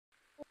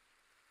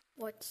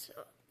What's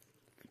up?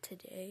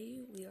 Today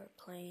we are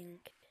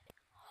playing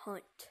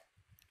Hunt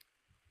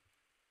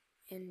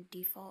in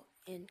default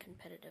in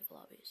competitive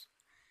lobbies.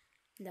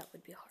 That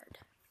would be hard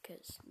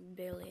because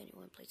barely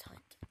anyone plays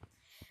Hunt.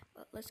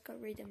 But let's go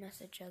read the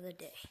message of the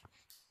day.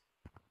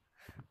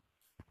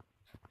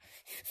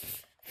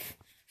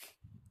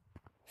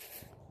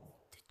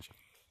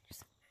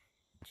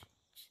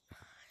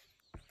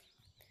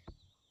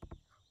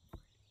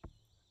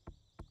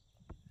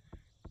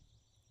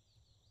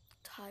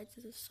 Tides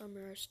of the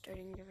summer are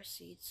starting to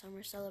recede.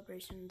 Summer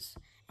celebrations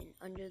and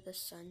under the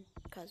sun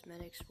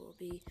cosmetics will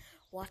be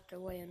washed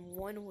away in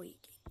 1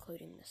 week,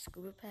 including the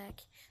scuba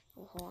pack,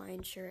 the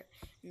Hawaiian shirt,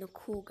 and the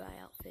cool guy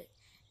outfit,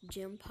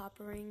 gym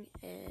poppering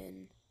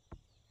and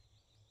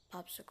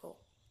popsicle,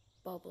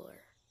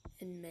 bubbler,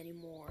 and many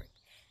more.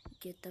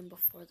 Get them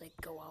before they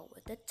go out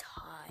with the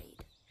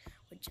tide,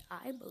 which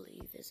I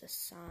believe is a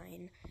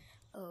sign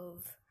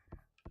of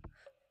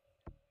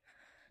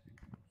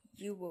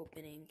you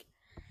opening.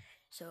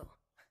 So,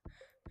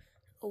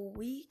 a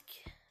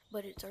week,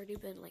 but it's already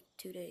been like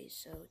 2 days,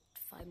 so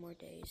 5 more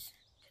days.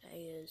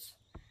 Today is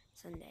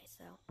Sunday,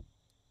 so.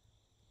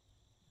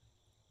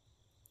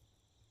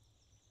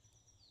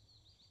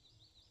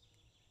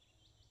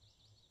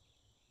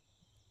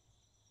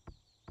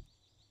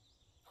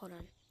 Hold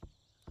on.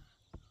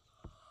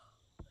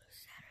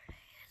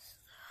 Saturday is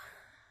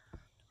the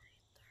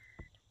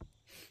 23rd.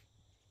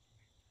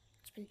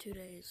 It's been 2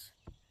 days.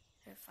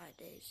 5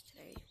 days.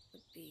 Today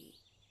would be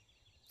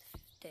the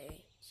 5th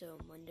day. So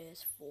Monday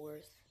is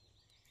 4th.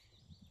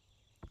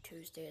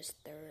 Tuesday is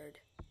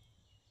 3rd.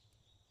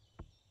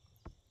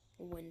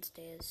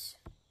 Wednesday is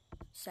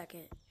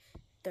 2nd.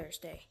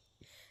 Thursday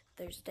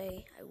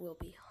I will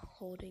be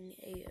holding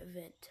a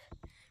event.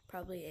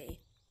 Probably a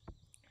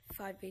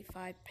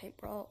 5v5 paint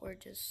brawl or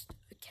just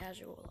a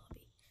casual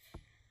lobby.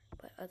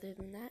 But other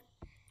than that,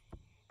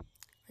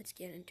 let's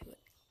get into it.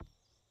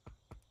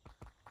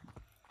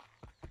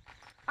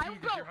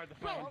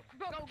 Bro,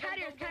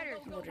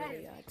 Catters. What are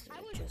the odds that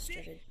it just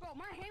started? Bro,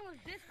 my hand was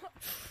this close.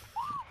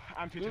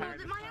 I'm too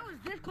tired. My hand was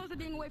this close to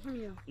being away from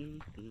you.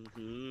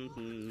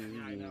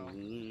 Yeah, I know. I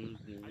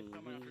saw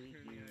my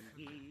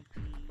opportunity.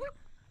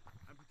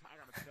 I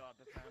gotta chill out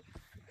this time.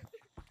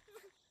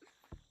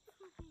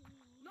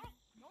 No.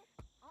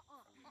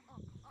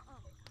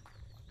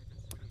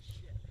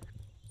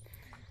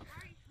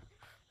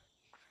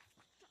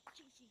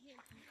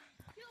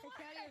 Hey,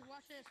 Catters,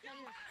 watch this.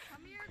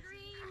 Come here,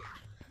 Green.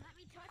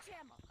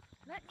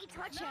 Let me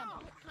touch him.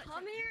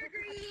 Come here,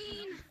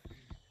 Green.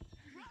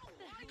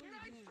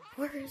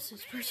 Where is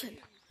this person?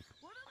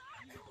 What did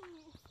I do?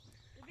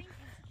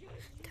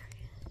 There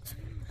he is.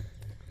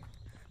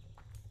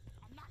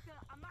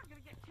 I'm not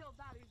gonna get killed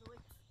that easily.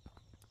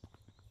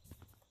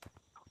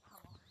 Oh,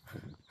 come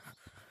on.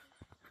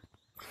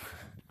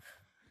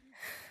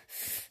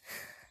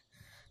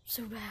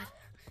 So bad.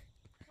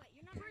 Wait,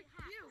 you're not my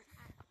you.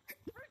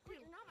 Wait,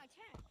 you're not my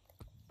tag.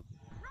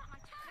 Not my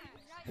tag.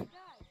 You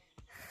died.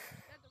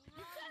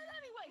 You said it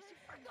anyway, so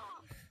frick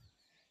off.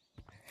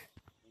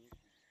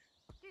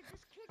 Dude,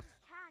 this kid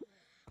just tagged me.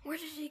 Where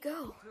did he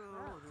go?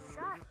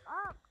 Shut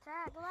up,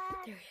 tag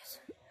lad. There he is.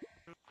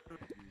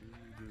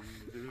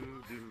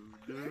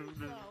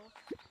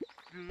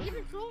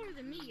 Even slower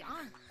than me,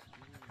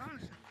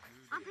 honestly.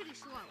 I'm pretty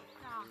slow.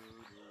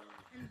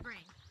 In the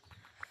brain.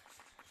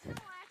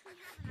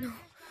 No,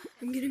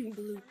 I'm getting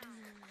blooped.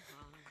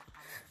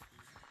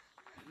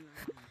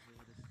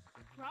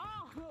 Bro!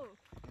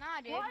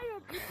 Nah, dude. Why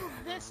are people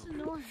this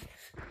annoying?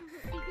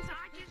 Because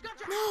I just got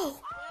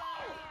No!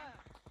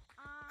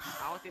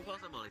 How is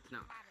impossible? It's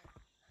not.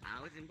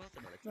 How is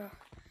impossible? It's Bro,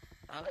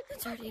 not.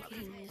 it's already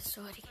getting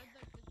sweaty.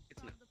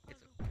 It's not.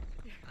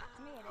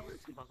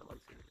 It's impossible.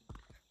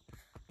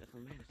 That's for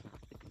me.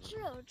 It's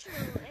not. True,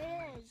 it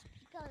is,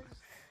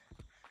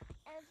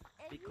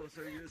 Because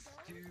are you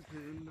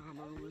stupid? I'm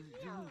always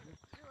doing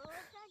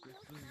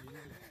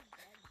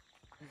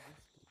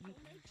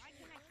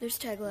There's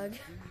tag lag.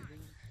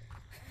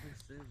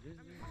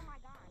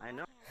 I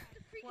know.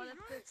 What if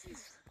this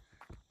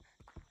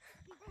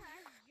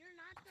you're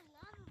not the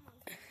lava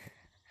monkey.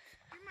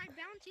 You're my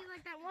bounty,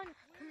 like that one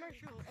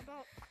commercial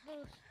about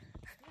those.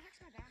 What the heck's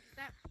my bounty?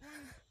 That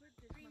one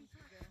green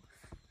girl.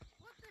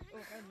 What the heck?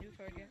 Oh, a new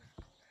target.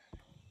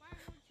 Why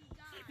won't you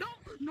die? No!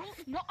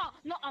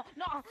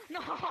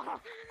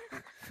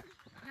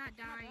 Not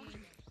dying.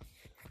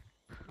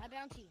 My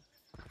bounty.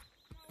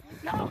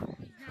 No!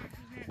 He's not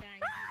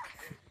dying.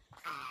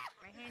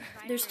 My hand's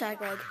dying. There's tag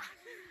lag.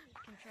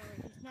 Controller,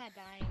 he's not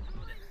dying.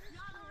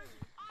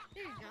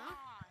 There you go.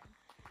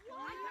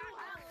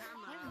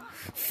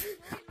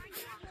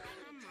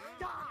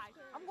 Die!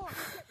 I'm going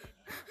to get it.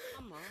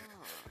 Come on.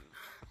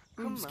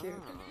 I'm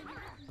scared.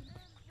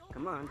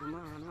 Come on.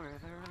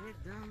 Wherever right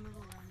down the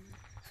line.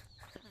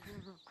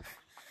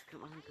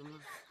 Come on.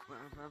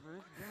 Wherever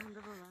it's down the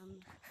line.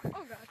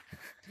 Oh god.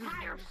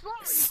 Higher,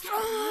 slower!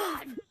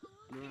 Strong!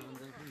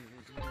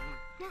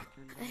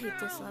 I hate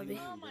this lobby.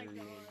 Oh my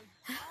god.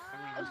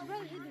 I was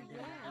about to hit the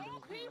wall. I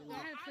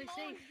had to play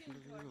safe.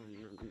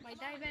 My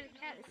diabetic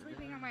cat is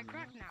sleeping on my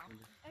crack now.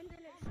 And then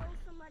it shows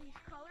somebody's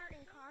color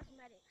in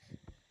cosmetics.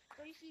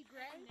 So you see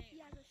Gray, he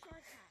has a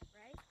shark hat,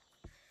 right?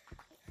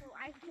 So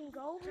I can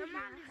go over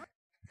here.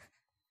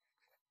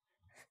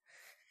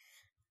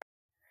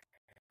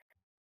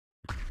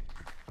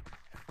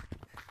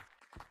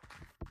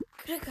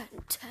 Could have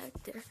gotten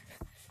tagged there.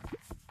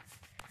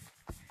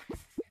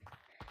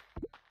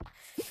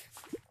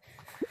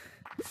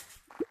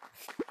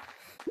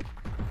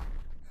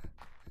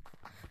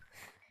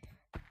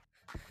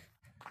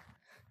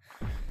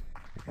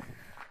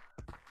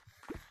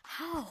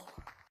 How?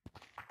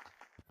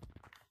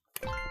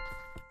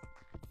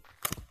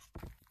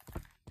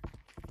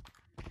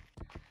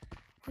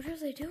 What are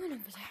they doing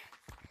over there?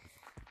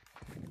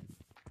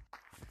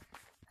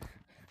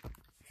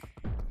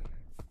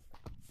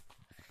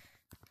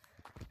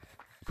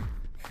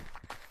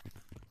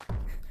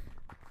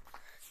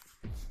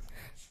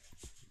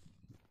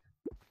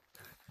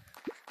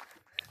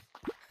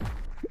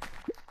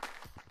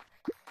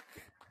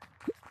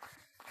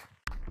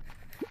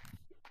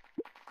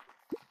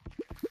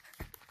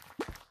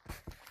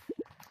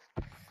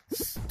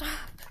 Stop.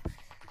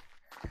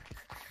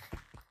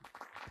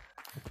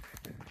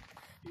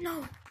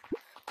 No.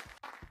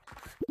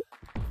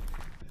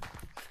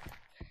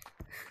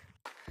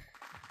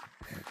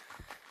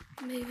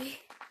 Maybe.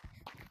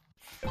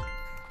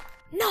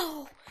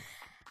 No!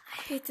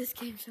 I hate this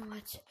game so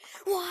much.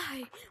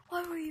 Why?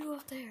 Why were you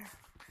up there?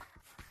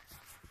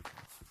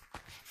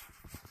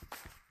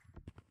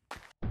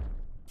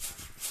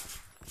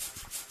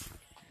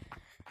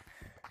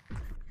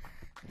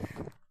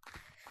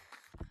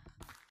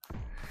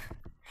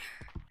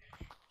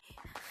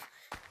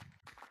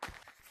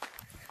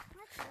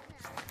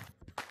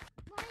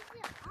 Why is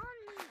it on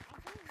me? I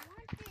don't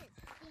want this thing.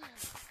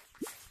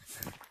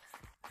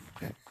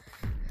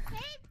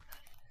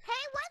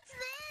 Hey, what's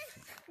this?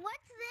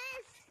 What's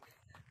this?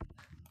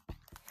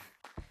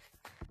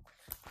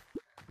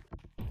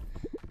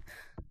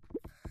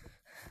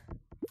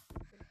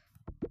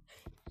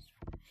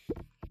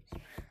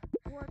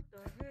 What the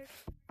heck?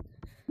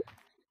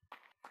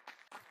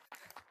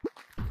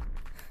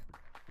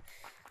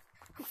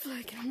 I feel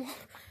like I'm all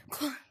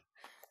climb.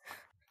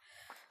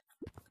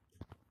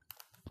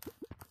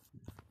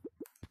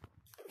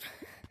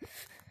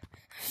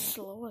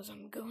 Slow as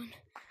I'm going.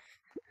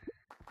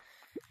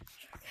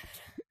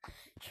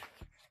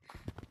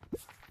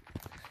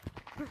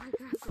 I'm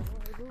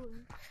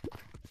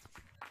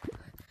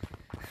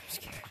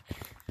scared.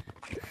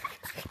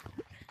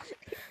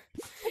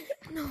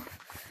 No.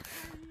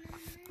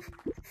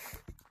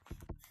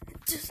 I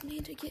just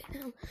need to get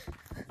him.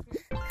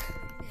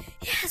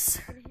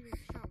 Yes!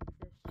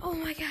 Oh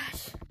my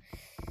gosh.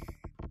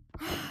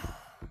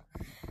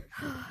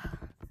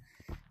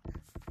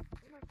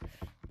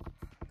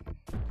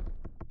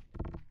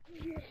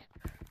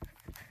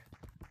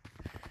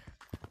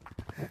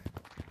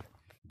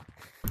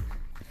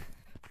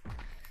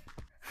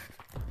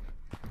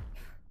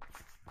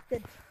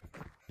 Good.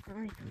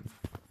 Alright.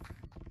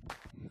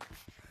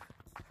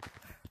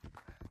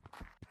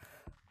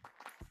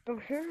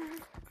 Over here.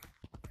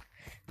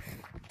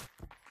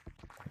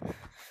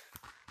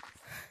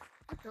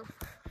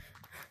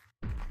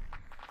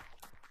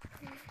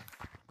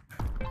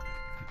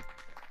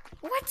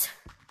 What?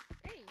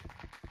 Hey.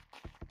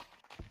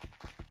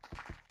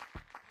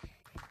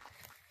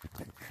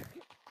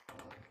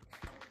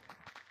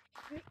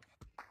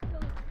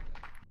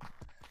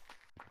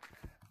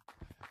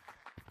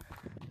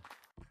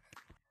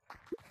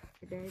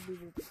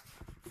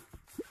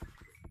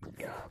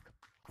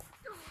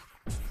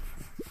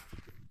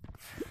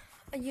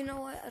 You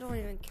know what? I don't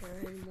even care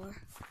anymore.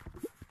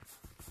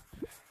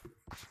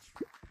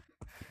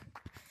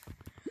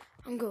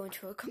 I'm going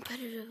to a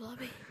competitive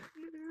lobby.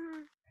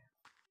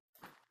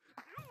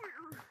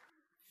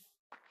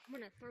 I'm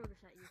gonna throw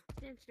this at you.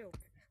 Stand still.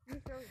 I'm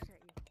gonna throw this at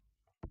you.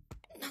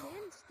 No.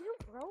 Stand still,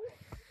 bro.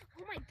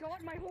 Oh my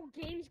god, my whole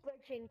game's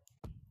glitching.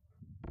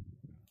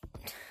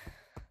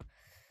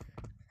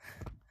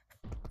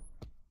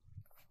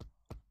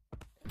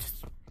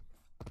 Just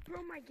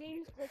Bro, my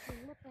game's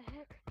glitching. What the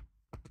heck?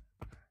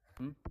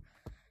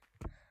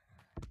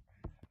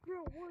 Bro,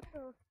 what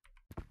the?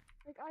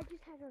 Like, I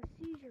just had a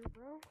seizure,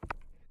 bro.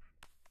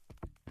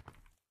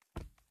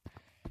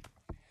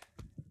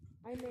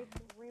 I make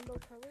rainbow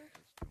colors.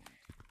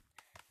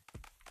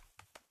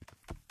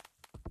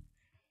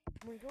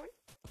 Wanna join?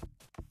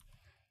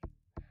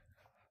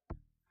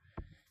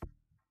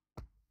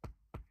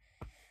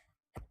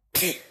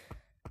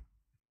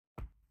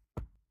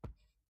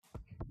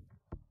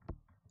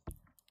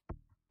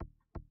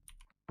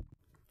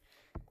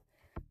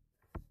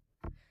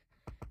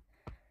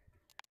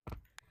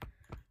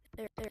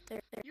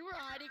 there. You were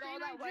hiding all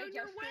that way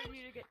just for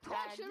you to get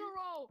tagged. In a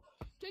row.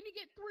 Can you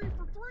get 3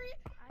 for 3?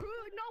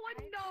 No one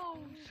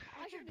knows.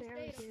 I should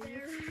have stayed up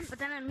there. But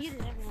then I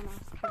muted everyone else.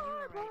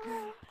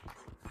 Bye.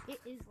 It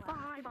is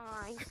loud.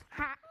 Bye.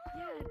 Yeah.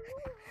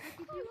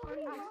 Look at you.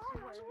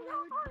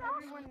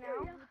 Everyone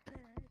now.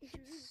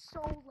 It's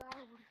so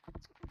loud.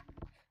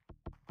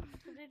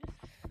 They're just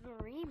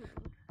screaming.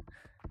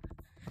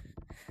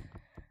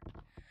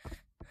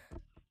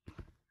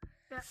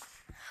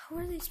 How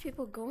are these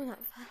people going that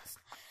fast?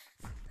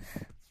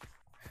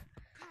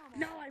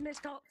 No, I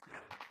missed out.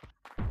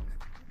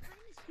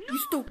 You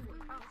stupid.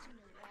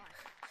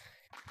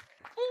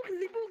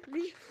 Oogly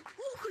boogly.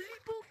 Oogly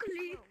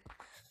boogly.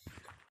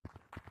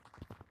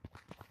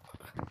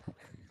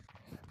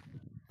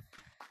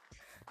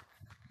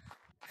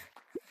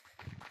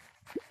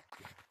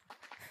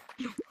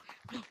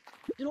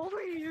 Get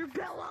over here,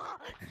 Bella!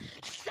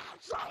 Stop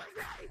following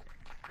me!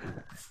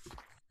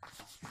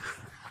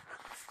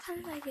 How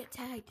did I get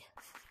tagged?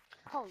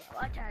 Hold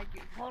on, I tagged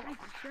you. Hold on.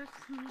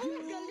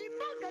 Oogly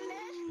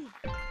boogly.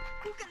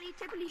 Oogly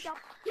tippity top.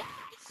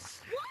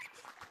 Yes! What?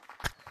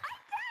 I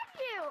tagged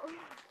you!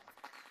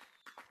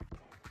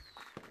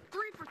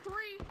 3 for 3.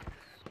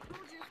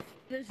 Told you.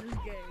 This is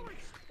gay.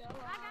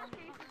 I got 3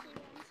 for 3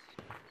 ones.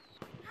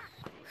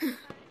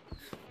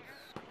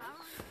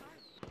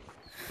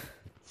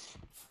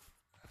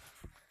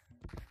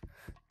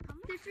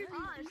 This is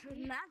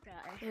It's that guy.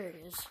 There it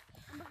is.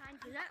 I'm behind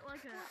you. Is that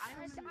like a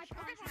island?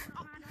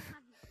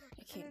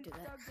 I can't do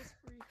that. Dug this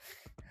free.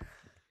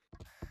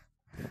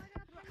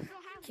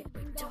 Can't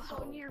wait till Don't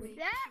go near me. Halloween.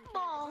 That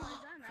ball!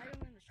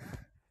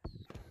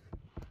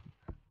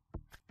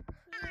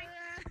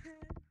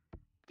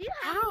 Do you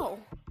have Ow!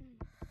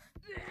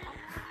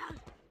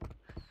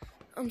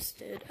 I'm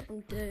dead. I'm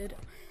dead.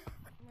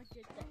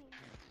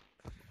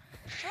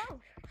 Oh.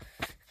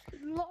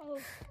 Low.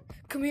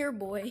 Come here,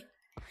 boy.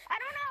 I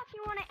don't know if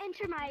you want to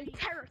enter my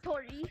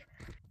territory.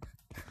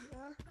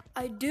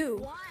 I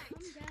do.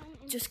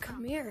 Just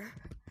come here.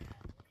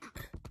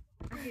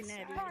 Are you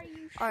sure?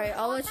 Alright,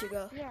 I'll let you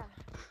go. Yeah.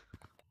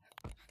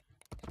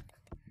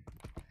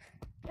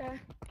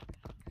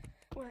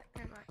 What?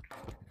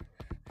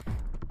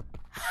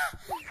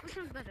 Which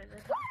one's better?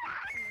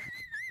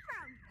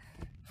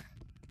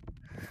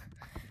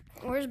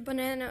 Where's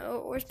banana?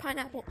 Oh, where's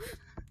pineapple?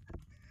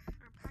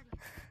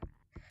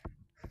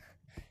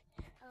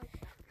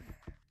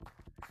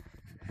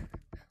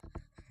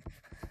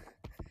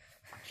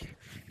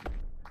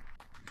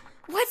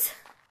 What?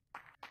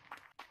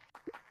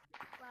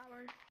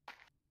 Flower.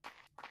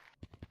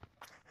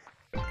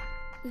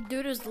 The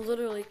dude is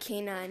literally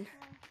canine.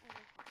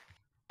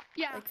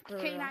 Yeah, Like, for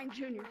K9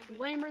 Junior.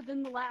 Lamer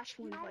than the last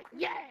one. Like,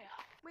 yeah!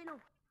 Wait, no.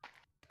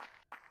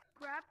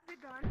 Grab the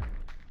gun,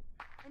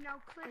 and now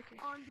click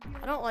on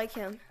the I don't like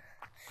him.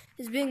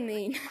 He's being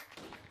mean.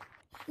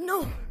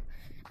 No!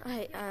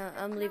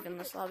 I'm leaving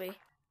this lobby.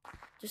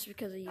 Just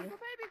because of you. Like a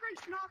Baby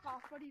Grace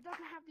knockoff, but he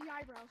doesn't have the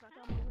eyebrows like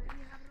I'm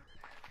already having.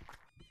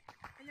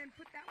 And then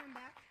put that one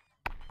back.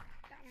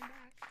 That one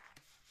back.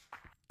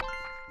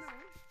 No.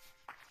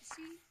 You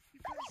see? You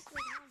gotta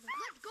still have it.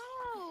 Let's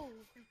go!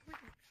 And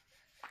click it.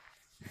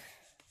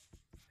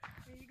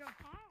 There you go.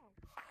 Oh.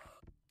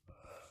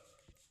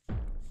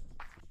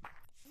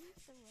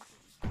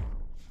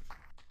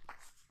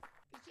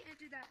 You can't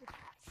do that with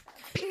that.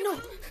 No!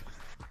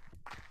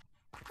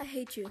 I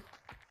hate you.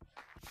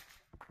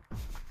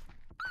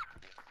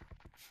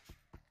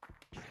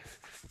 2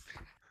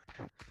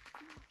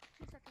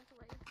 seconds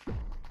away.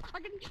 I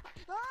can.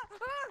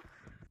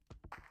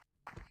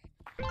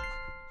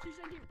 She's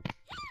in here.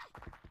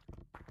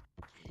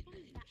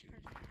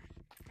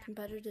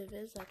 Competitive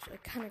is actually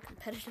kind of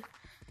competitive.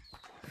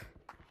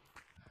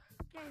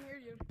 Can't hear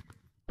you.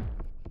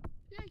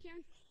 Yeah, I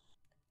can.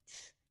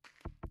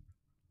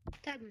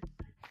 Tag me.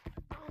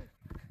 Oh,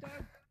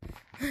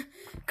 Doug.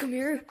 Come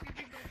here. You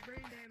can go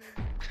brain damage.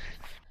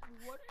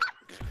 What?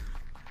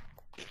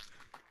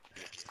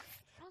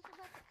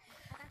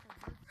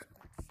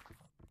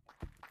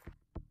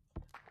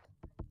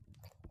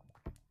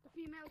 The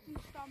female can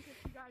stomp if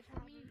you guys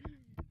want me.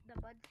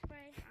 The bud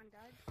spray on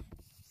Doug.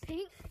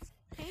 Pink?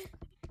 Pink?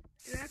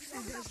 It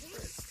actually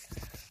does.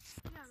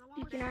 Yeah, the one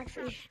You with can the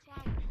actually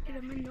flower. get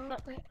them in the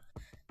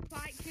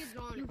fight kids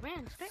on You it.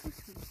 ran straight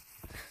into me.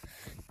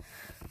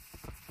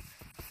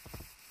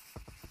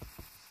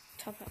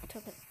 Top it,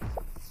 top it.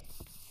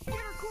 Get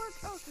her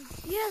corpse open.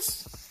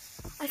 Yes!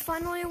 I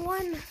finally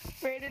won!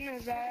 Right in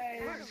his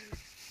eyes.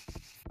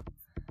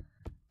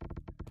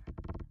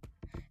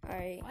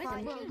 Alright.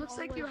 Well, it looks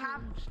like you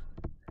have.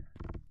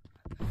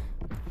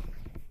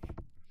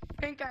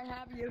 Think I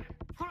have you.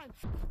 Hold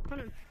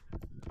on.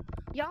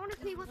 Y'all want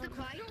to see what the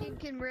quiet kid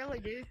can really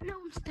do? No,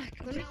 I'm stuck.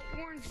 Let me-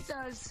 Orange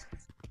does.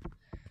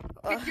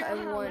 I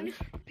won.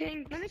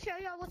 Pink. Let me show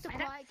y'all what the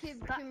quiet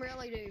kid can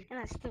really do. And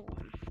I still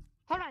won.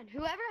 Hold on.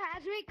 Whoever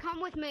has me,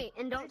 come with me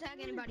and don't tag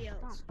anybody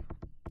else.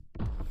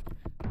 Tag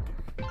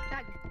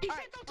me. He All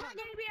said right, don't hold tag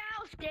on. anybody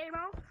else,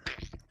 Gamo.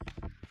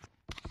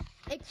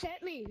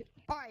 Except me.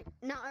 All right.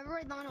 Now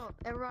everybody line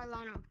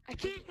up. I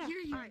can't hear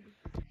you. All right.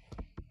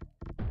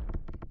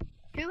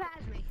 Who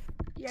has me?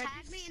 Yeah,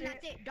 Tag me and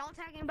that's it. Don't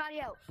tag anybody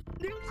else.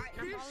 There, Alright,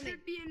 now there follow me.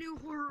 should be a new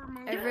horror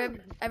mode.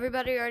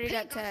 Everybody already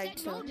got Pink, I tagged,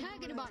 said so. don't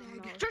tag anybody.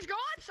 Just go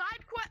on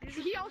side quest.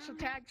 He also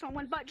tagged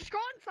someone, but just go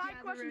on side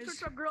quest and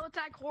search up Gorilla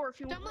Tag Horror if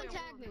you want. Someone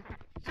tag me.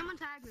 Someone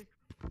tag me.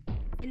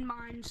 in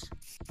mines.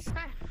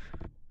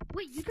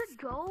 Wait, you could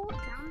go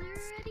down there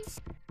already?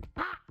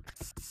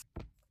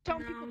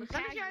 Telling No. people to Let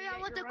tag me show you y'all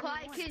that what the you're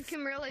quiet running kid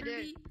can really Gonna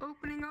do. be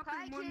opening up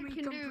Quiet in 1 kid week.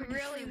 can I'm do pretty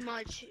really sure.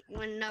 much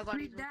when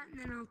nobody's Read that and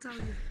then I'll tell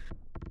you.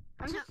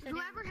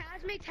 Whoever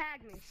has me,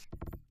 tag me.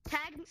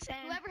 Sam.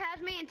 Whoever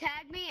has me and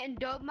tag me, and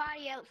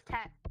nobody else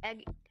tag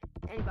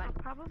anybody.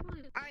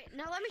 Probably. Alright,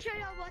 now let me show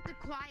y'all what the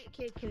quiet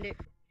kid can do.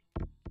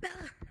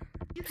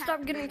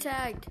 Stop getting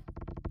tagged.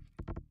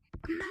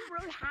 You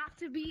really have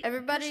to be.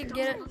 Everybody Just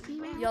get don't it.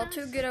 female Y'all us.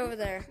 two get over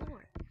there.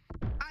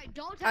 Alright,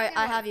 don't tag Alright,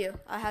 I anybody. have you.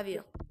 I have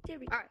you.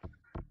 Alright.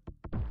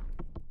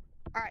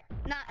 Alright,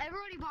 now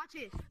everybody watch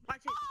this.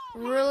 Watch this.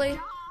 Really?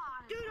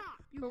 Do not.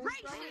 You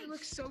Racing.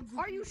 look so good.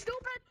 Are you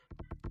stupid?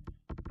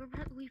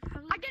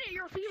 I get it,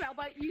 you're a female,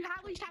 but you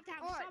at least have to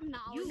have Alright, some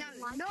knowledge.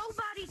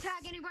 Nobody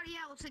tag anybody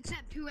else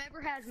except whoever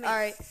has me.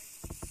 Alright.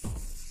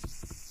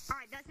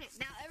 Alright, that's it.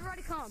 Now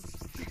everybody come.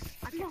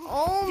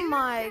 Oh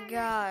my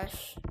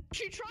gosh.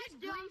 She tried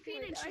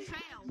briefing and she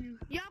failed.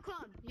 Y'all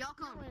come. Y'all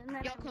come.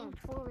 Y'all come.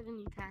 Forward and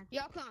you tag.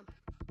 Y'all come.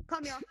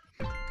 Come, y'all.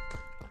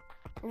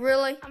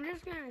 Really? I'm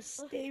just gonna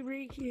stay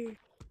right here.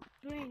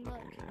 Green,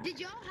 look. Did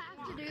y'all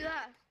have to do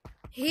that?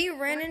 He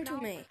ran into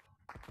me.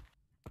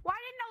 Why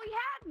didn't know he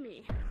had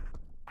me?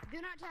 Do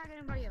not tag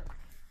anybody else.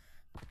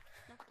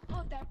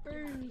 Oh, that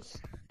burns.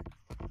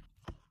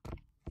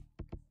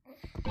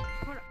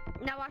 Hold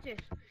on. Now watch this.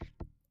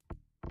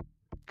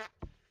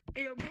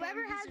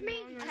 Whoever has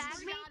me,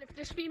 tag me. If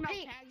this female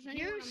Pink, tags anyone,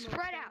 you I'm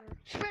spread out.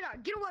 Spread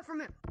out. Get away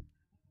from him.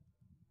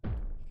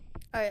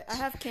 Alright, I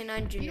have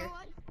K9 You Junior. know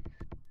what?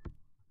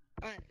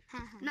 Alright.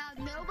 Now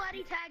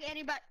nobody tag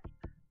anybody.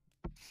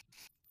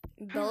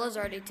 Bella's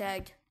already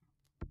tagged.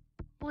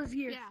 was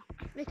here. Yeah,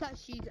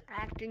 because she's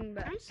acting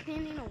bad. I'm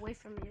standing away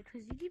from you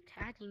because you keep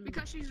tagging me.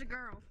 Because she's a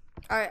girl.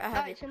 Alright, I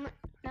have you. Alright,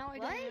 so Now I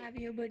What? don't have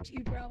you, but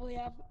you probably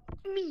have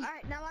me.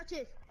 alright, now watch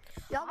this.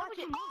 Y'all watch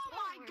it. Oh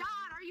my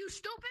god, are you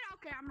stupid?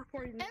 Okay, I'm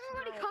reporting this.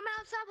 Everybody come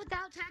outside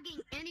without tagging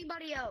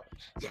anybody else.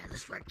 Yeah,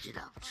 let's work it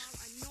out.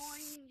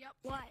 Annoying, yep.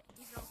 What?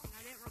 He's joking,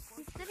 I didn't report.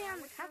 He's sitting on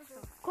the couch.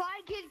 though.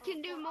 Quiet Kid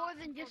can do more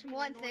than just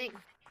one thing.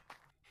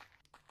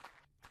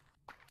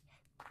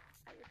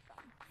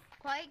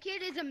 Quiet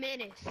Kid is a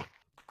menace.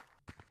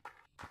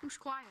 Who's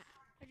quiet?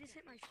 I just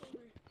hit my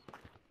shoulder.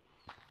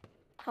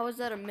 How is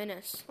that a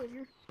menace? Okay,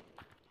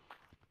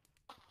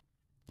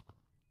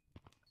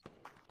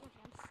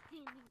 I'm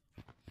standing.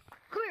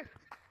 Come here.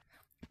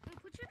 Hey,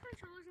 put your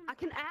controllers in I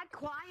can act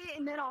quiet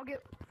and then I'll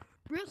get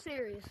real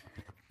serious.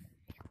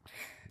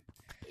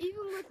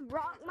 Even with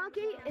Rock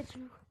Monkey, it's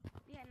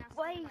Yeah, now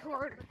way stand by,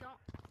 harder. But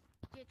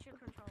don't get your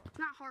controller. It's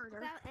not harder.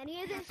 Without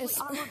any of this, It's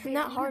I would be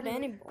not hard able to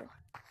do it. anymore.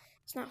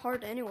 It's not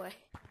hard anyway.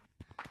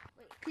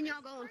 Can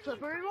y'all go on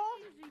slippery wall?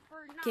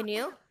 Can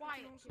you?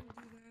 Quiet.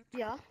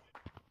 Yeah,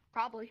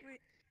 probably.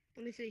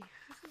 Let me see.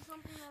 This is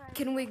something that I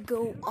Can we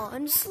go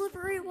on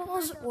slippery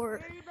walls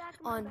or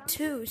on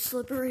two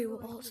slippery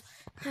walls?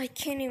 I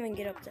can't even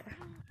get up there.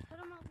 put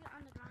them on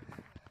the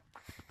ground.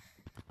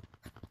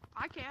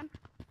 I can.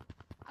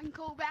 I can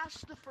go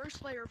past the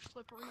first layer of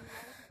slippery walls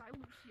if I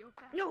lose you.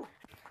 Okay? No.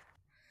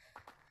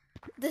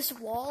 This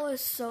wall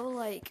is so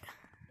like.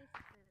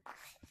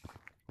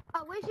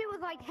 I wish it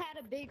was like had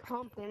a big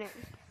hump in it.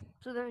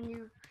 So then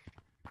you.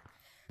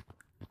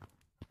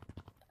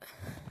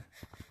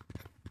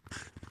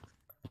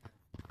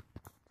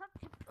 Stop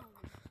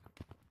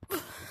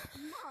tiptoeing.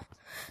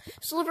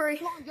 Slippery.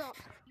 Come on, jump.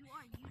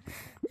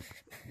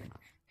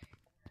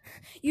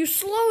 You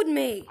slowed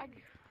me.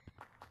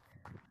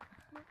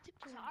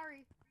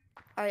 Sorry.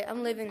 Alright,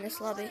 I'm leaving this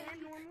lobby.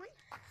 Normally.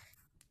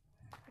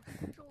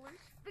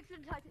 Fix it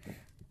and touch it.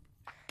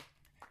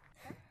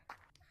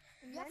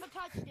 Yep, I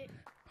touched it.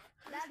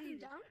 That That is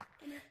is down.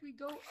 And if we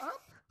go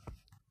up,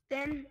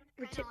 then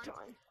we're Head on.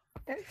 tiptoeing.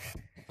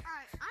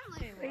 Alright, I'm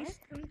leaving. Face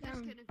them Just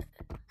down kidding.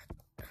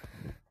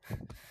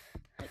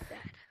 like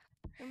that.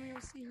 And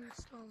we'll see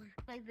who's taller.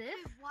 Like this?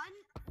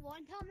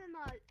 One time in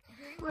my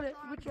dream, I What,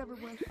 thought I whichever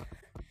was way.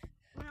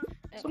 when I-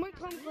 Someone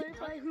come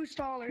clarify who's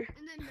taller.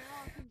 And then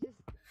now I can just.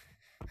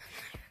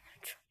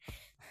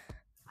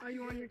 Are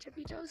you on your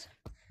tippy toes?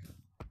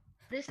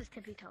 This is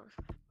tippy toes.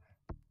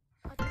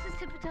 Oh, this is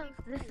tippy toes.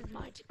 This is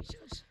My tippy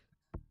toes.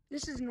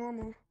 This is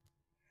normal.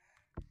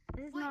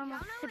 This is Wait, normal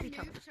y'all know tippy a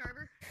toes. noob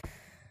server?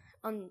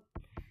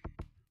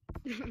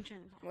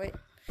 Wait.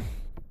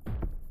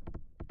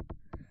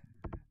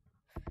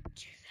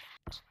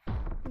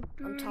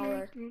 I'm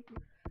taller.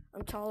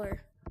 I'm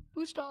taller.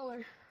 Who's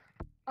taller?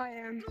 I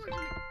am.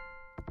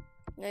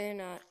 No, you're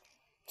not.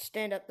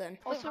 Stand up then.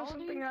 Also,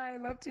 something I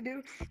love to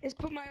do is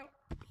put my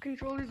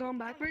controllers on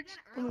backwards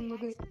and then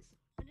look at.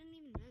 I didn't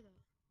even know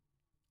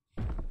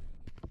that.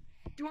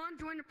 Do you want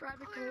to join the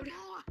private code?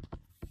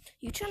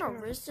 You trying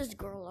to risk this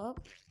girl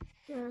up?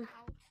 Yeah.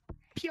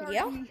 PRD.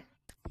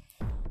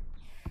 Yeah.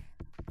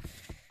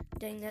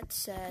 Dang, that's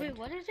sad. Wait,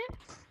 what is it?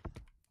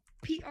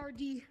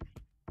 PRD.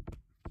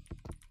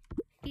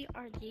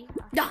 PRD.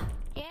 Ah!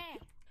 Yeah.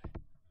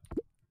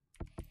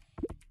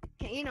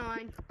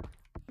 K9.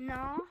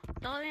 No,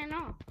 don't even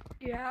know.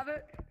 Do you have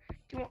it?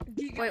 Do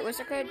you Wait, guys what's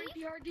the want code?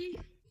 PRD?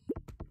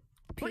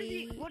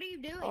 What are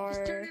you doing? Or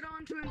Just turn it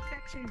on to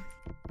infection.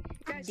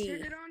 Guys, D.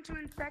 turn it on to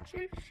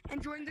infection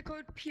and join the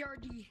code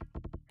PRD.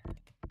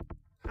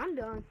 I'm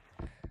done.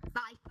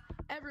 Bye.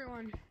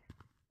 Everyone.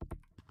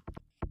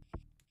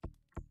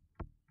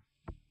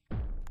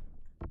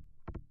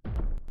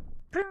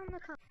 Put on the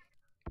code.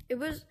 it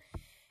was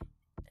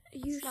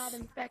you It's not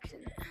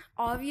infection.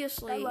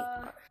 obviously.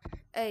 Bella.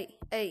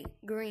 Hey,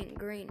 green.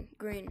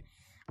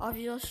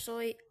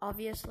 Obviously,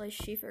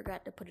 she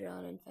forgot to put it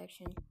on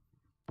infection.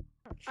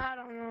 I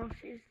don't know if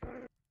she's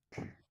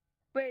done.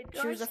 Wait,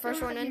 She was the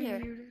first one in here.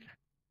 Muted.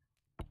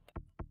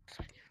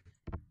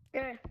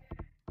 Yeah.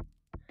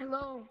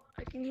 Hello,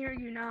 I can hear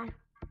you now.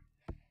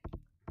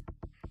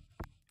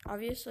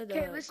 Obviously, the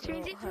Okay, let's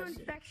change girl it to has it.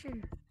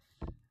 infection.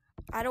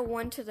 Add a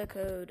 1 to the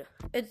code.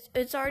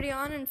 It's already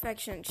on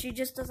infection. She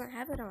just doesn't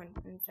have it on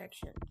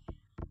infection.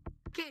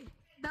 Okay,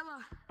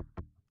 Bella,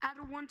 add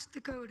a 1 to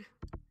the code.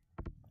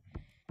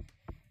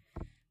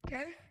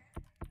 Okay?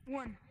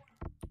 1.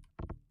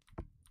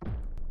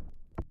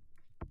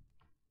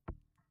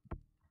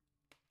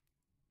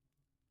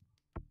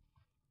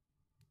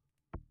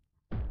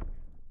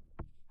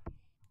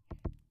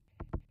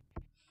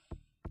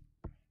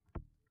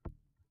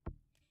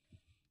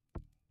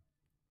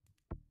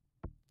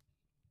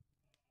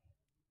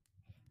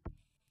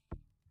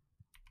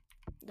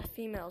 The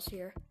female's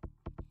here.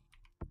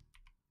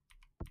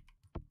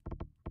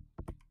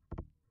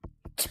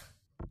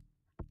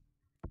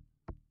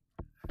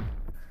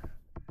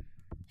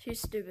 She's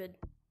stupid.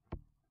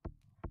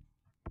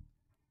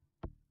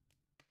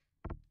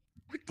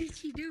 What did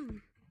she do?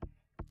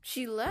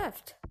 She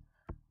left.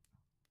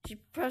 She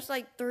pressed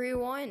like 3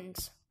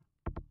 1s.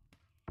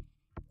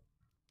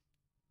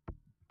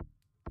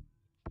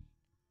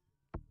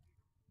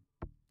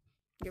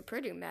 You're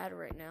pretty mad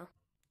right now.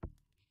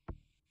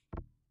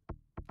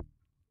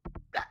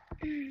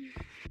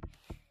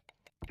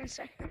 A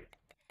second.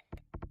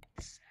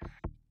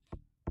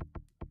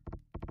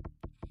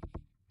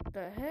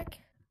 The heck?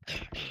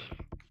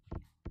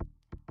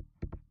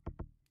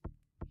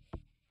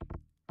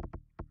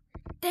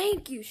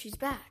 Thank you, she's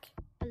back.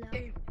 Hello.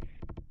 Okay,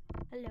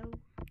 Hello.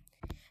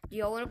 Do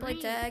y'all want to play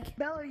tag?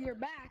 Bella, you're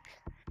back.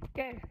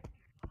 Okay.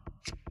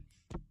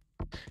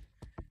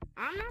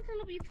 I'm not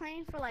gonna be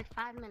playing for like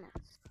 5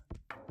 minutes.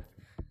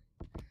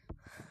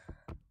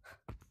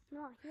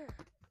 No, here.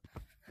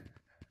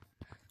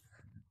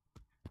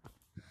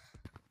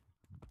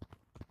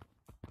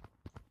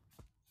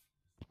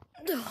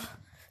 Ugh,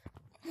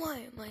 why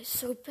am I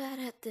so bad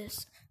at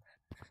this?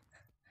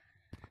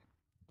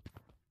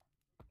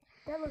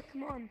 Bella,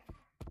 come on.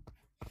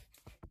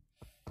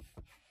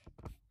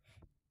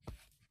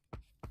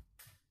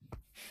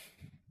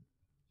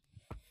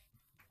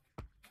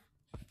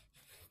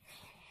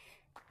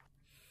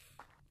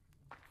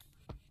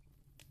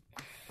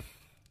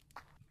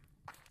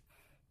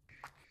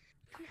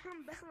 Come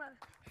on, Bella.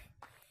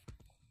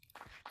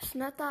 It's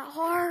not that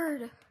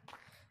hard.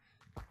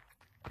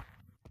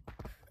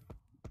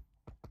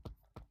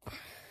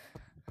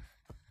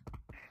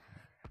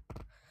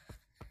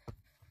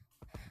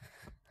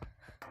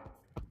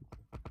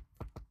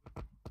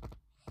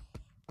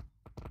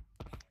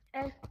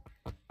 Hey.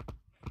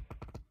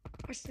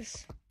 What's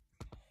this?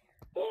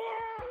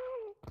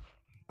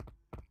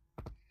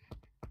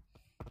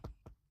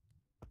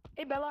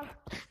 Hey, Bella.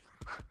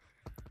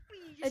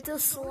 It's a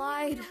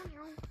slide.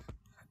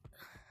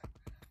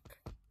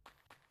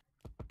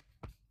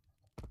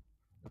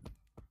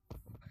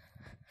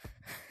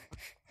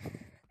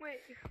 Wait.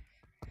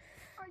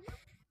 Are you?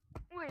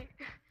 Wait.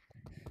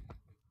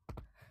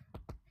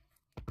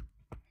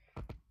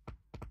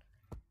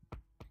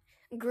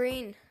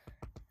 Green.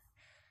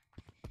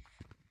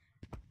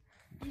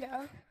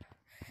 Yeah.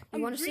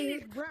 You want to see?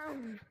 Green is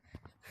brown.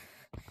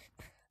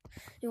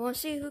 You want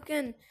to see who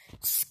can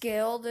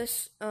scale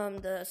this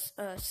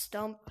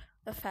stump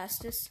the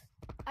fastest?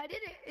 I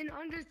did it in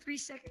under 3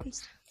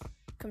 seconds.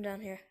 Come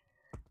down here.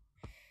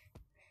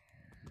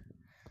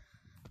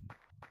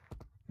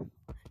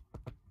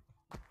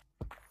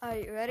 Are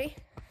you ready?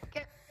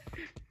 Okay.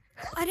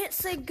 I didn't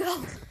say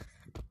go.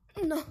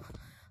 No,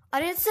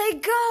 I didn't say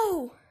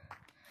go.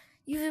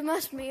 You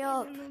messed me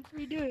up. Let's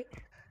redo it.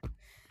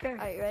 Okay.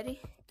 Are you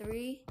ready?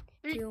 3,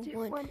 3, 2, 2,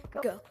 1, 1,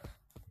 go.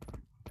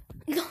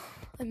 No,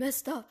 I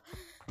messed up.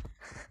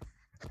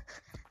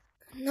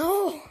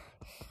 No,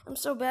 I'm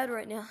so bad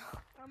right now.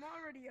 I'm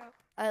already up.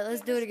 All right,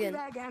 let's do it again. Do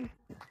that again.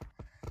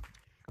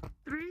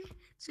 3,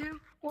 2,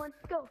 1,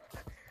 go.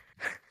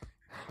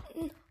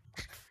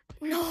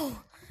 No,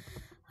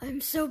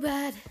 I'm so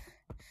bad.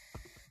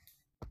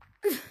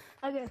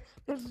 Okay,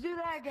 let's do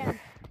that again.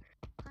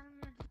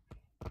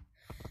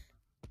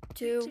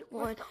 2,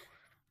 1.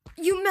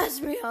 You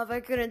messed me up. I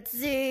couldn't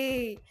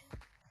see.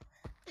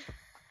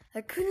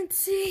 I couldn't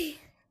see.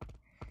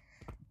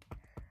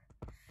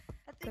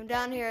 Come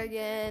down here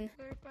again.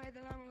 Clarify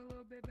that I'm a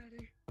little bit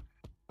better.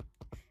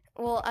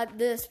 Well, at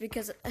this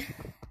because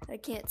I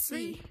can't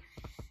see.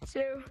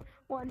 3, 2,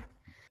 1.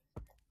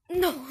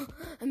 No,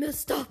 I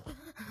messed up.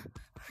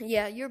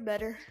 Yeah, you're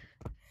better.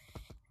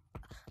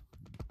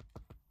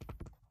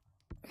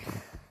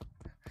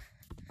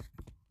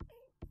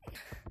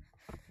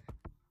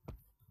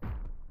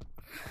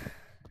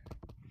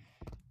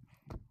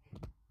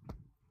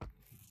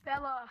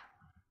 Bella,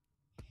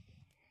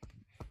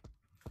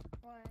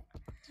 What?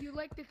 do you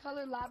like the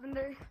color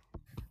lavender?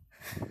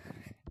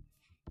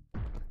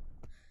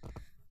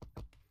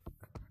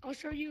 I'll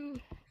show you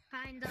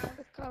Kind of.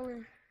 the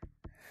color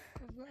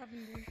of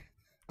lavender.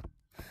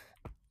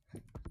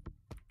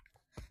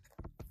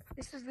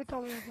 This is the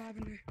color of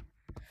lavender.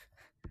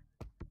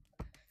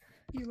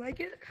 You like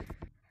it?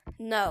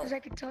 No. Because I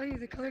could tell you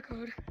the color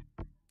code.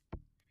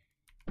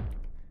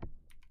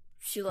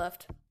 She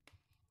left.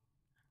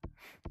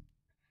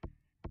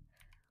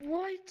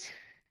 What?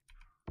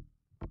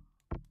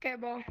 Okay,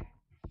 ball.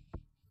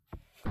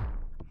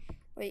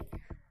 Wait.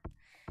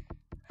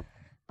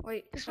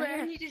 This way,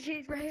 I need to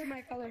change back to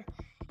my color.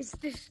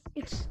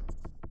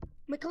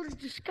 My color's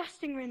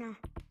disgusting right now.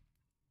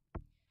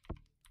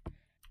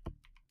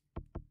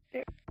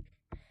 There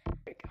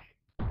we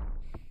go.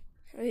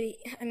 Wait,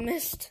 I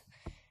missed.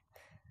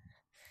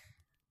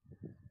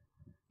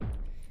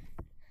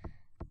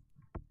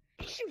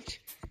 Shoot!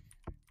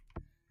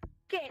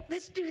 Okay,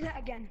 let's do that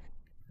again.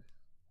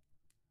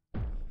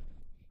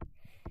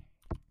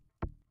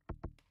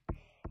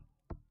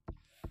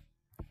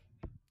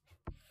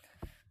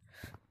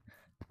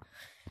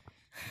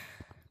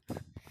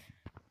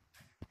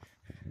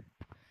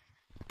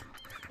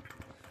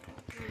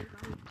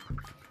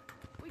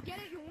 We get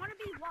it. You want to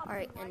be loved.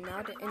 Alright, and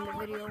now to end the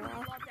video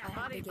off, I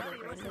have to get a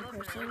random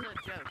person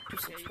to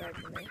subscribe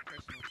to me.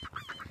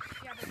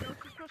 Yeah, but yours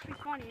is supposed to be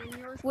funny, and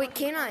yours. Wait,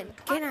 Canine!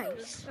 Canine!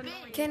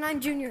 Canine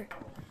Jr.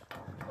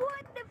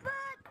 What the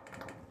fuck?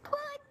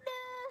 What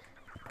the?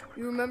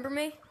 You remember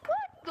me?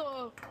 What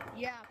the?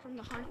 Yeah, from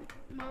the hunt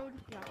mode.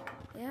 Yeah.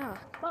 Yeah.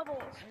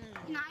 Bubbles.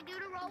 Can I do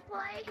the role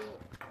play?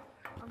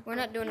 We're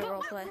not doing a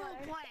roleplay.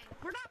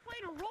 We're not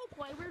playing a role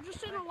play. We're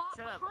just in a lot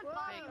Shut up, hunt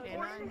fake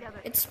mode. canine.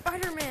 It's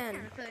Spider-Man!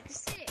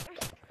 Sick.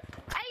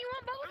 Hey, you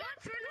want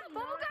bubblegum?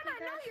 Bubblegum, I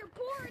know you're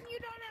poor and you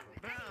don't have.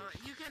 Bro,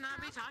 you cannot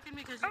be talking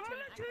because I you're want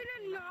to join a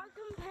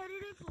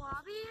non-competitive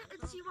lobby and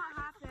see what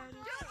happens.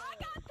 Dude, I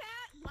got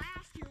that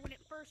last year when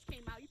it first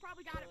came out. You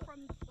probably got it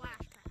from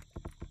Flash Pack.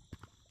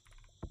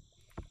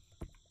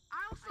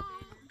 I also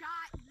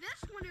got this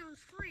one. It was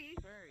free.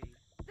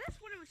 This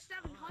one it was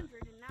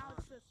 700, and now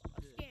it's just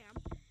a scam.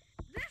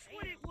 This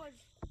one it was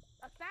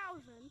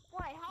 1,000.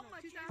 Wait, how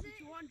much is it?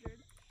 2,200.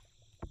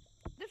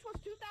 This was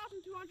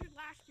 2,200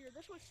 last year.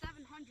 This was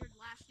 700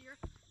 last year.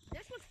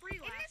 This was free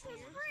last year.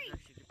 And this was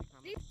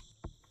free.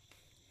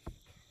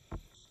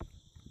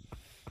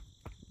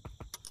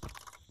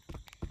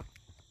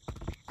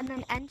 And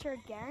then enter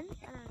again,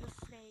 and then just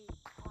stay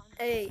on.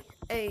 Hey,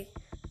 Wait,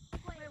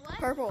 what?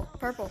 purple.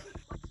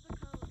 What's the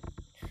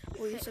code?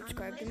 Will you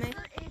subscribe to me? Is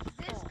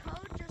this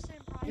code just in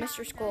private?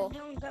 Mr. Skull,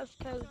 Doing those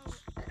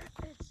codes.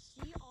 It's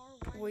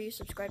CR1. will you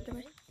subscribe to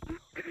me?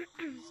 CR1DA.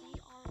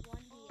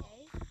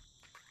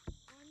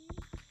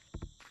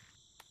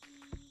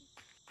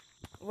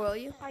 Will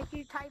you? Like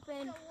you type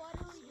in So what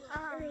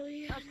do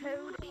we do? a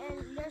code,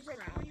 and there's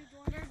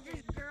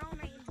this girl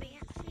named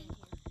Banshee.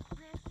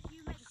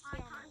 You make eye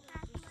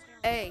contact with her.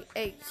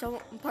 Hey,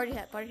 so party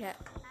hat. Party hat.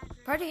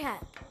 Everybody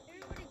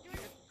join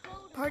the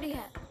code. Party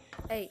hat.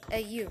 Hey,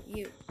 you.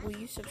 Will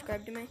you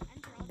subscribe to me?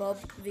 Bub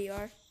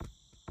VR.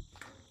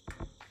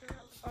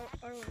 I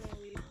don't know.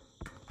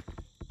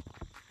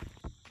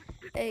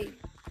 Hey,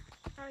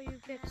 How you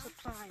get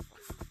subscribed?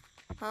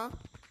 huh?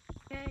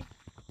 Okay.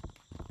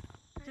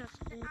 Just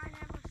I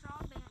never saw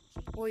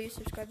Banshee. Will you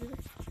subscribe to me?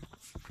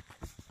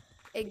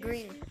 Hey,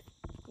 green.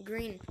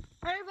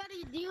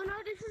 everybody, do you know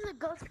this is a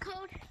ghost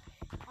code?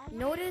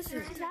 No, it isn't.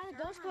 It's not a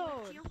ghost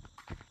code.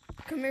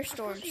 Come here,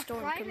 Storm. It's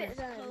Storm, come here. private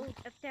zone.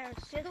 If there's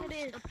yes, it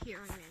is.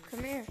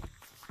 Come here.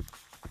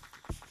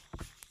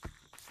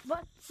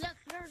 But look,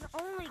 there's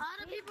only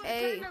Other people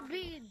Hey. trying to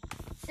be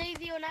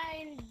Savio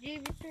 9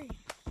 GB3.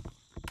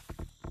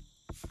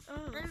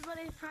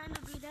 Everybody's trying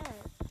to be that.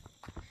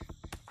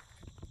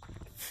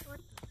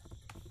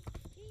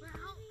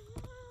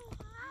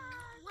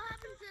 What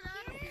happened to the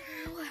other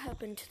people? What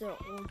happened to the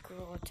old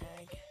girl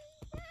tag?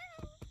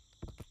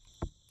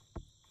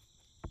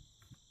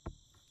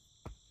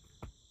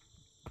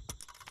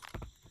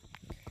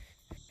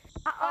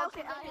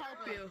 Okay, I'll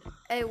help you.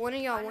 Hey, one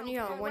of y'all.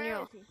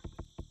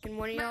 Can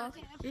one of y'all?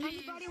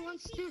 Anybody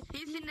wants to?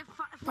 He's in the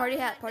Party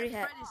hat. Freddy's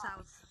house.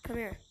 Come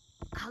here.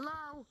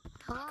 Hello?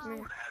 Come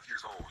here.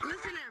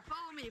 Listen here,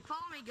 follow me,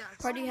 guys.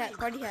 Party hat.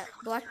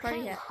 Black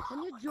party hat.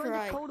 Can you join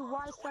Cry. the code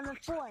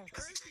Y74?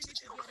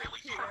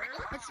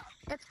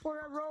 It's for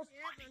a rope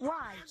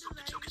Y.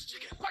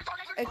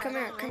 Hey, come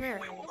here.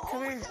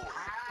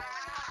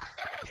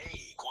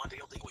 Hey,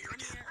 Quandale Dingway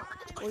again.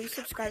 Will you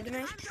subscribe to me?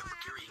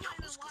 Carrying out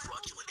multiple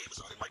fraudulent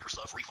Amazon and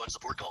Microsoft refund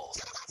support calls.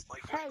 My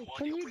friend Hey,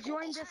 can you Quandale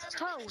join calls. this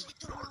code?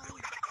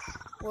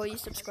 Will you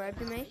subscribe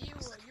to me?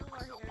 Boyfriend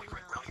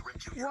Brownie Rim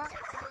Jr. What?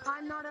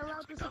 I'm not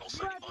allowed to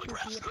subscribe to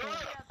you.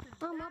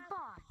 I'm a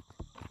bot.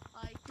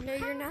 No,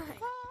 you're not.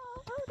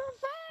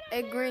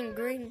 Hey,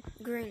 green.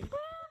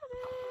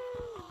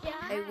 Yeah.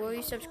 Hey, will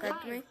you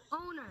subscribe to me?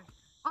 Owner.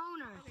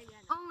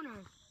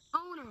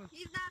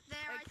 He's not there.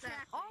 I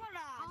checked.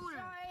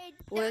 Sorry.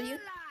 Will you?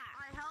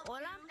 I help you.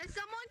 If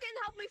someone can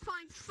help me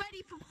find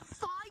Freddy from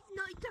Five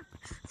Nights at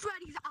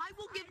Freddy's, I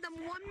will give them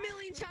 1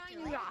 million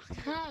shiny rocks.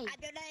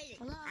 Hey.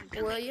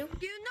 Hello. Will you?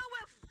 Do you know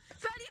where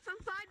Freddy from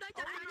Five Nights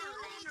at Freddy's?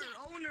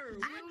 Owner.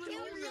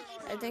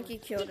 I think he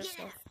killed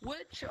himself.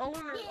 Which owner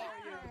are you?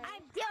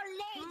 I'm too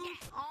lazy.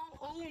 Whose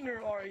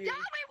owner are you? Tell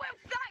me where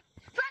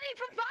Freddy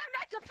from Five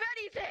Nights at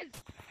Freddy's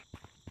is.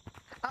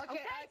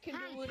 Okay, I can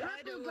do it.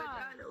 I do it.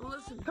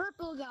 Listen.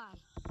 Purple guy.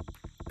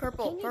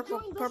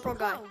 Purple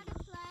guy.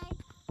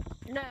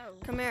 No.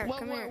 Come here.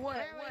 Wait.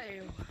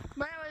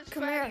 My name is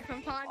Come Freddy here.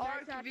 from Five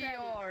Nights at Freddy's.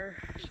 VR.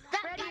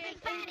 Freddy is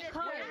in this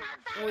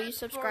code. Will you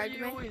subscribe to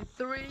For you me? in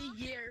 3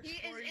 years. He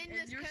is for, in and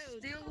this you're code.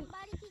 still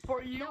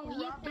for you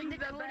robbing the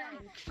bank.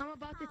 I'm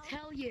about to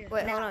tell you.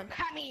 Wait, hold on.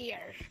 Come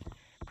here.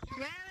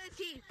 Where is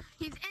he?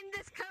 He's in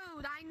this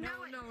code. I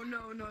know it.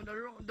 No,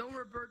 don't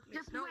report me.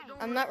 Just No, wait.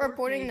 don't I'm not report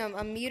reporting me. them.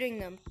 I'm muting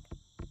them.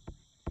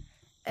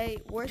 Hey,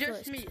 worthless.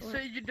 Just me, so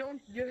you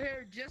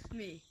hear just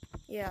me.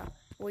 Yeah.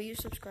 Will you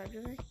subscribe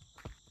to me?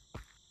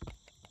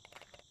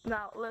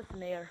 Now,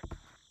 listen here.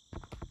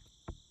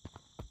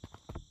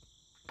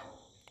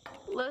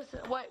 Listen,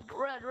 wait,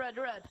 red.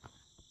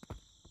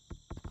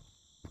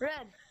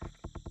 Red,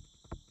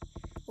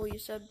 Will you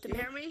sub to you me?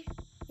 hear me?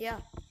 Yeah.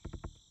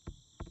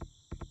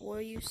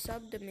 Will you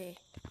sub to me?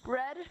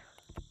 Red,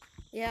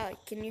 Yeah.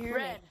 Can you hear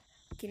red. me?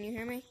 Can you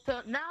hear me?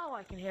 So now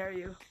I can hear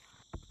you.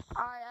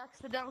 I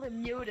accidentally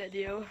muted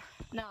you.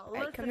 Now, Hey,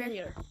 listen come here.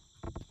 here.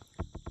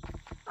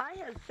 I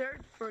have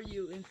searched for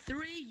you in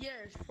 3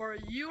 years for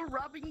you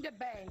robbing the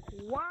bank.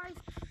 Why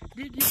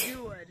did you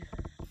do it?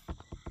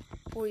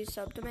 Will you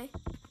sub to me?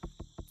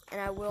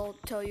 And I will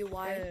tell you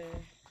why.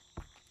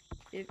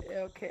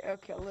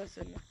 Okay,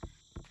 listen.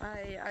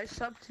 I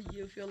sub to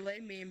you if you lay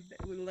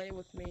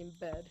with me in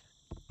bed.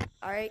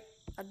 Alright,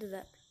 I'll do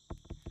that.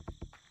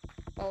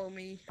 Follow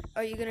me.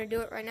 Are you gonna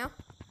do it right now?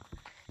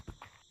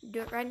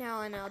 Do it right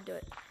now and I'll do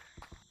it.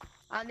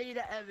 I need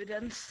the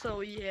evidence,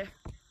 so yeah.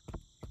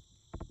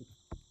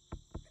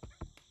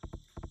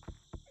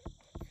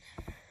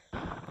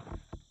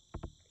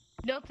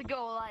 You have to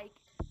go like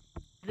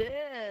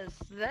this,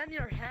 then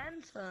you're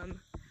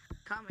handsome.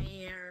 Come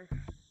here.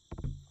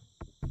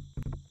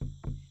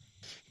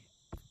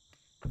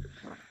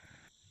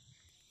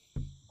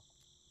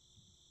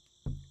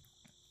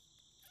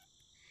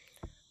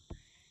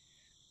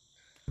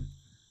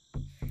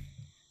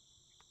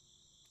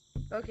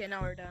 Okay,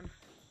 now we're done.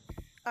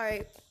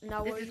 Alright,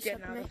 now will This you is sub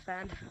getting to out me? of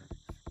hand.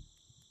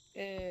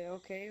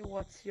 Okay,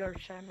 what's your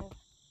channel?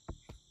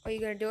 Are you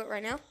gonna do it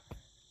right now?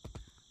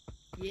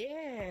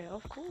 Yeah,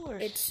 of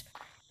course.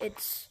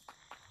 It's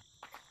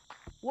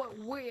What,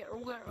 where,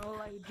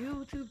 like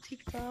YouTube,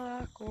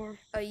 TikTok, or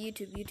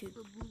YouTube.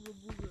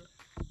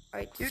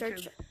 Alright,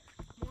 search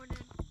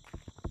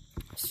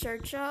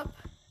up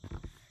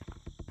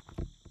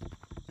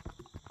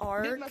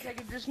Give me a Ark.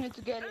 second, just need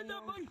to get in.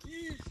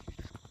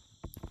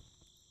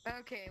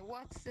 Okay,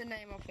 what's the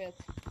name of it?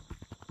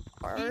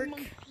 Ark.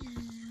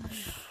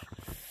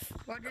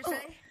 What'd you Oh.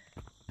 say?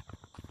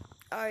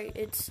 Alright,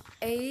 it's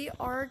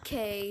ARK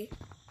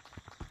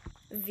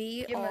Give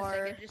me a VR.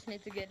 second, just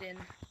need to get in.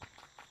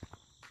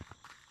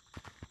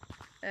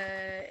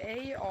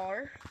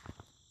 AR,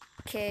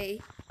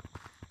 K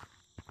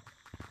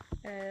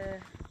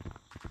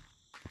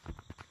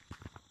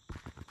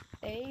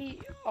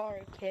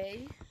ARK,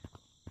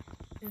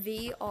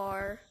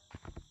 VR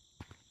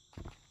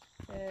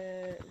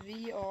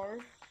VR.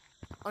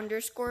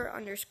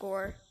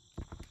 __.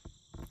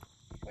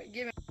 Wait,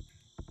 give me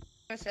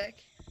a sec.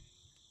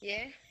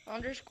 Yeah,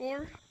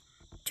 underscore.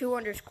 2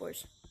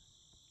 underscores.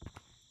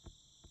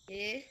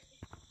 Yeah,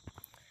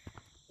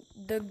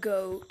 The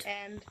goat.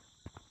 and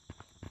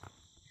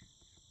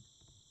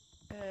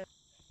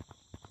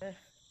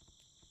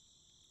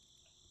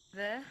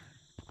the.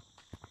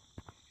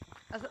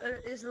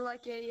 Is it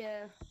like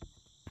a?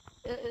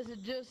 Is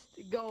it just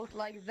goat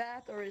like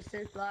that, or is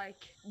it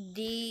like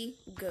The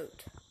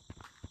goat.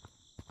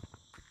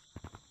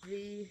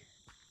 the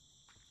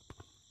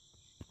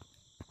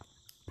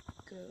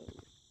goat?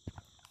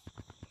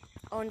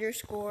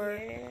 Underscore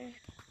Yeah.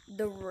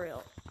 the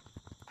real.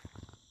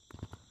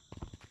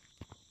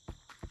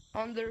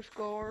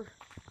 Underscore.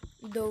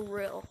 The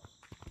real.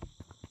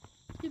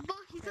 He's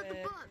got the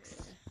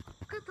books.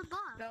 Look at the book.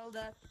 Spell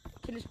that.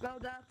 Can you spell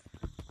that?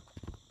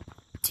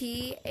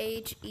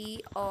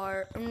 THEREAL.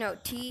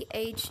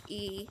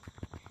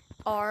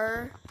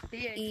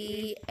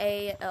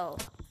 R-E-A-L.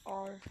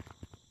 AL.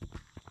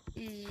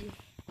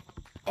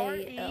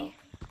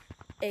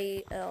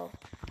 A-L.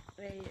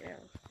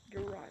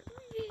 You're right.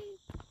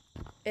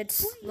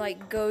 It's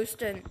like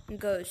Ghost and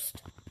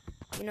Ghost.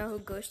 You know who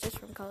Ghost is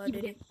from Call of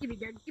Duty? Give me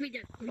that.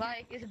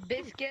 Like, it's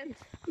biscuit.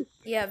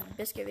 Yeah,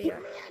 Biscuit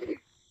VR.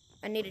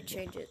 I need to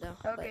change it though.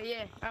 Okay,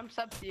 yeah, I'm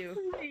sub to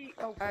you.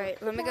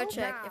 Alright, let me go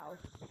check. Now.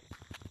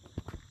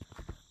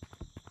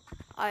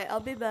 Alright,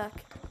 I'll be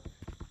back.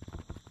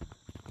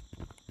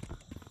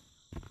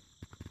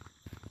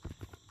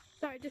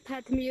 Sorry, just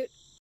had to mute.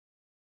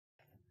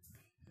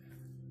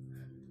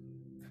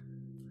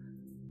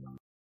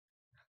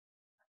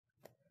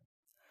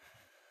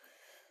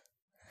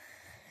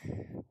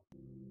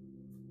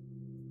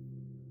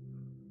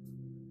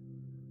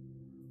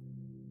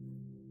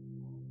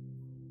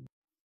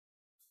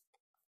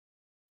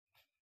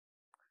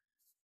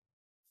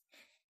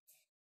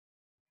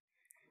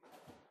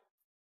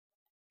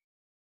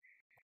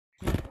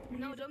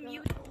 No, don't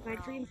mute. My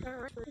dreams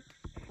are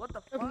What the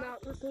of fuck?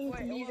 not listening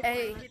to music.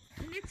 Hey.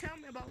 Can you tell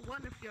me about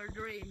one of your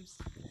dreams?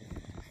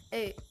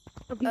 Hey,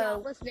 Of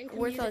not listening to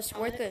music.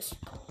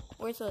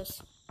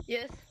 Worthless.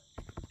 Yes.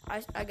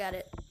 I got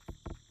it.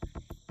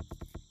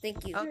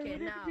 Thank you. Okay,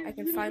 now. I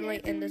can finally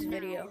end this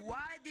video.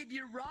 Why did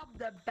you rob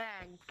the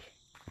bank?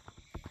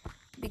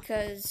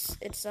 Because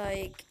it's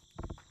like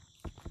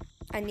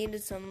I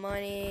needed some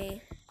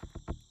money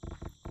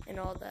and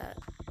all that.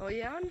 Oh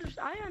yeah,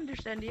 I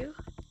understand you.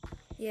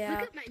 Yeah.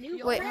 Look at my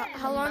new Wait, friend.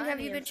 how long have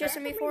you been Money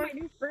chasing me Look for? at my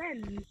new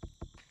friend.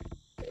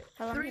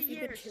 How long 3 have you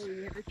been? years.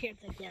 You have a chance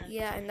again.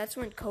 Yeah, and that's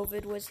when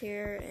COVID was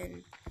here,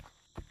 and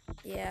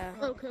yeah,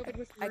 Oh, COVID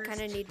was the I kind of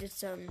worst. needed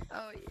some.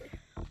 Oh yeah.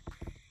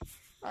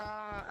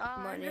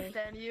 I Money.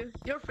 understand you.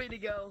 You're free to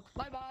go.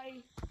 Bye bye.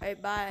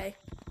 Alright, bye.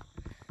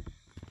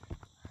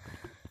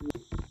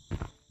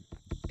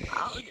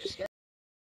 I'll just